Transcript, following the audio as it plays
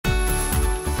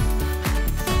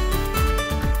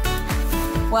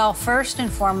Well, first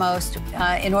and foremost,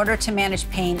 in order to manage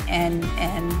pain and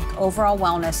overall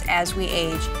wellness as we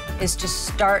age, is to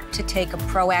start to take a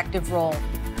proactive role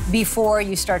before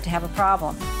you start to have a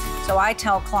problem. So I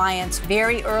tell clients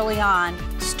very early on,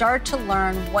 start to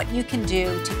learn what you can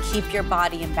do to keep your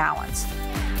body in balance.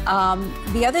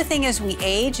 The other thing as we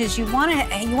age is you want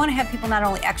to have people not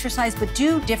only exercise, but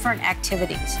do different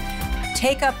activities.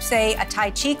 Take up, say, a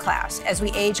Tai Chi class. As we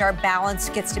age, our balance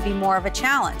gets to be more of a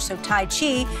challenge. So Tai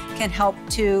Chi can help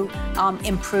to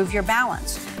improve your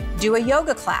balance. Do a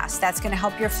yoga class. That's going to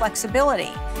help your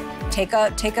flexibility. Take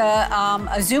a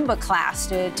Zumba class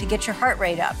to get your heart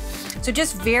rate up. So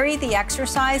just vary the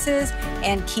exercises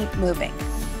and keep moving.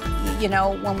 You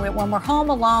know, when we're home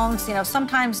alone, you know,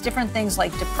 sometimes different things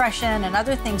like depression and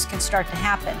other things can start to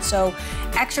happen. So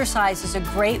exercise is a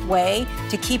great way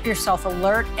to keep yourself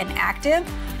alert and active,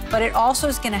 but it also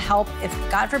is going to help if,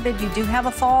 God forbid, you do have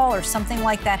a fall or something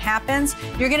like that happens,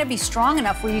 you're going to be strong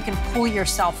enough where you can pull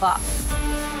yourself up.